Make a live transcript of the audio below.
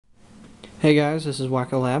Hey guys, this is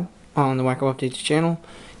WhacoLab on the Whaco-Update channel,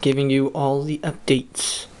 giving you all the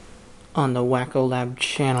updates on the WhacoLab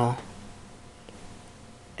channel.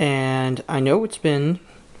 And I know it's been,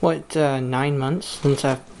 9 months since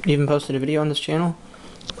I've even posted a video on this channel,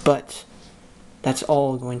 but that's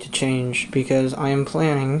all going to change because I am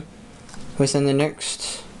planning within the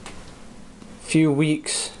next few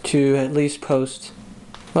weeks to at least post,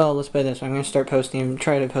 well, let's put this, I'm going to start posting,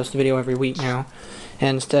 try to post a video every week now.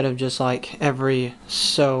 And instead of just like every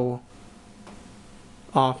so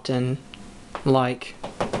often like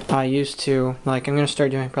I used to, like I'm going to start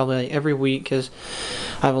doing probably like every week because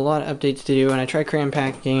I have a lot of updates to do, and I try cram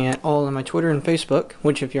packing it all on my Twitter and Facebook,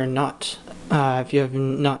 which if you have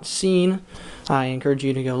not seen, I encourage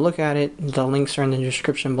you to go look at it. The links are in the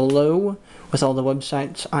description below with all the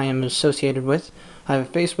websites I am associated with. I have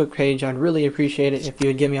a Facebook page. I'd really appreciate it if you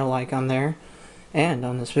would give me a like on there and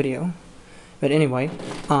on this video. But anyway,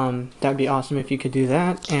 that'd be awesome if you could do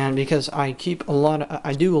that. And because I do a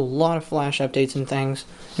lot of Flash updates and things,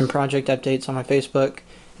 and project updates on my Facebook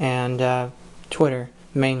and Twitter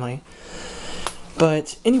mainly.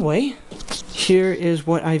 But anyway, here is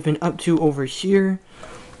what I've been up to over here.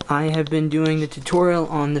 I have been doing the tutorial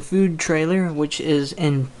on the food trailer, which is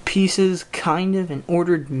in pieces, kind of an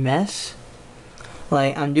ordered mess.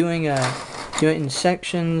 Like I'm doing it in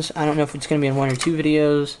sections. I don't know if it's gonna be in 1 or 2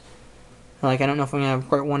 videos. Like, I don't know if I'm going to have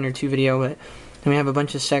part 1 or 2 video, but then we have a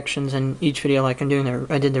bunch of sections in each video. Like, I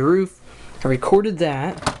did the roof. I recorded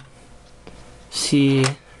that.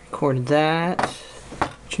 Recorded that.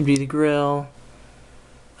 Should be the grill.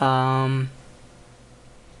 It's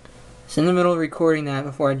in the middle of recording that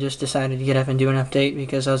before I just decided to get up and do an update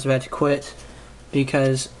because I was about to quit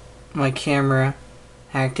because my camera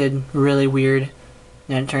acted really weird.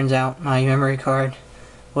 And it turns out my memory card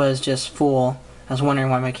was just full. I was wondering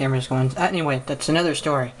why my camera's going... Anyway, that's another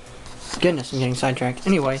story. Goodness, I'm getting sidetracked.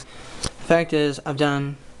 Anyway, the fact is, I've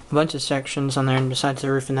done a bunch of sections on there, and besides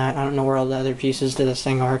the roof and that, I don't know where all the other pieces to this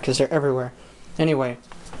thing are, because they're everywhere. Anyway,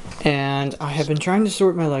 and I have been trying to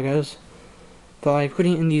sort my Legos by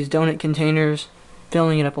putting it in these donut containers,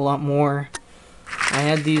 filling it up a lot more. I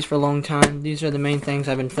had these for a long time. These are the main things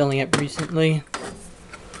I've been filling up recently.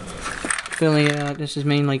 Filling it up, this is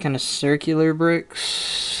mainly kind of circular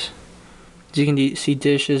bricks. As you can see,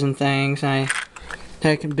 dishes and things. I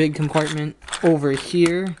have a big compartment over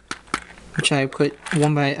here, which I put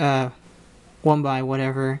one by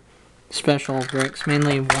whatever special bricks,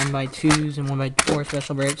 mainly 1x2s and 1x4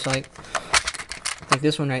 special bricks, like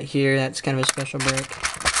this one right here. That's kind of a special brick.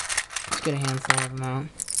 Let's get a handful of them out.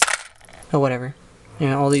 Oh, whatever. You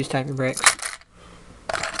know, all these type of bricks.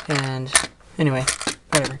 And anyway,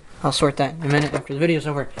 whatever. I'll sort that in a minute after the video's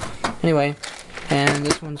over. Anyway, and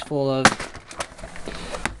this one's full of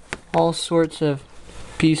all sorts of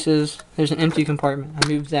pieces. There's an empty compartment. I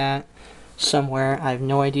moved that somewhere. I have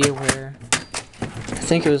no idea where. I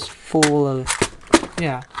think it was full of,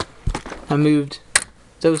 yeah. I moved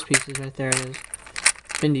those pieces right there. Those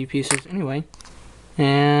bendy pieces. Anyway,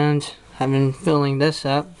 and I've been filling this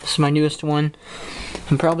up. This is my newest one.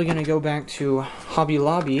 I'm probably going to go back to Hobby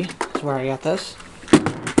Lobby. That's where I got this.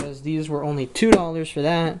 Because these were only $2 for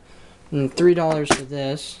that. And $3 for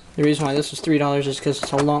this. The reason why this was $3 is because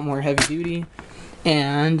it's a lot more heavy duty,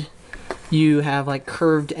 and you have like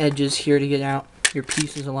curved edges here to get out your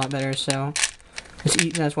pieces a lot better. So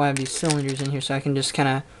that's why I have these cylinders in here, so I can just kind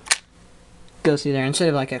of go through there instead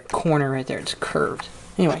of like a corner right there. It's curved.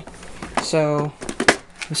 Anyway, so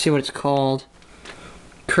let's see what it's called.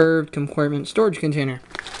 Curved compartment storage container.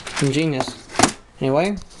 Ingenious.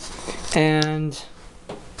 Anyway, and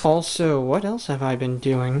also, what else have I been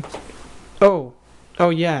doing? Oh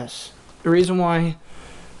yes, the reason why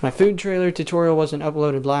my food trailer tutorial wasn't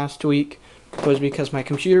uploaded last week was because my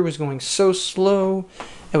computer was going so slow.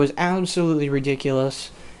 It was absolutely ridiculous,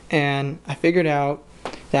 and I figured out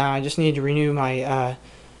that I just needed to renew my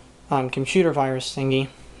computer virus thingy.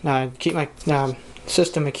 Keep my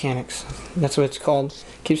system mechanics, that's what it's called.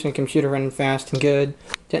 Keeps my computer running fast and good.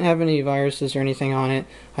 Didn't have any viruses or anything on it.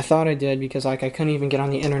 I thought I did because like I couldn't even get on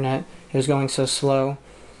the internet. It was going so slow.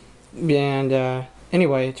 And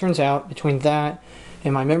anyway, it turns out between that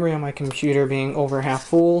and my memory on my computer being over half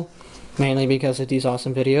full, mainly because of these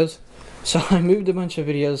awesome videos, so I moved a bunch of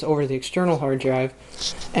videos over the external hard drive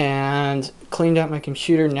and cleaned out my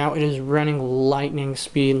computer. Now it is running lightning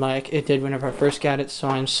speed like it did whenever I first got it, so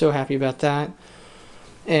I'm so happy about that.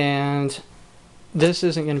 And this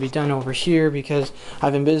isn't going to be done over here because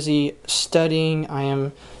I've been busy studying. I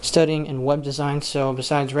am studying in web design, so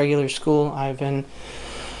besides regular school, I've been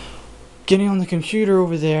getting on the computer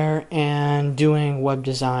over there and doing web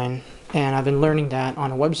design. And I've been learning that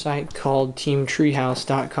on a website called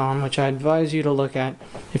teamtreehouse.com, which I advise you to look at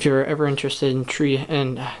if you're ever interested in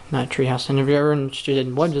and if you're ever interested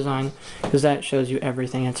in web design, because that shows you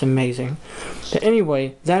everything. It's amazing. But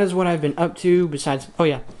anyway, that is what I've been up to besides, oh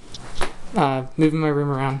yeah, moving my room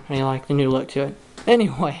around. I like the new look to it.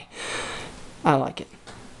 Anyway, I like it.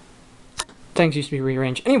 Things used to be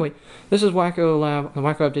rearranged. Anyway, this is WhacoLab on the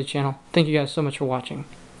Whaco Update channel. Thank you guys so much for watching.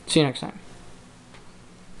 See you next time.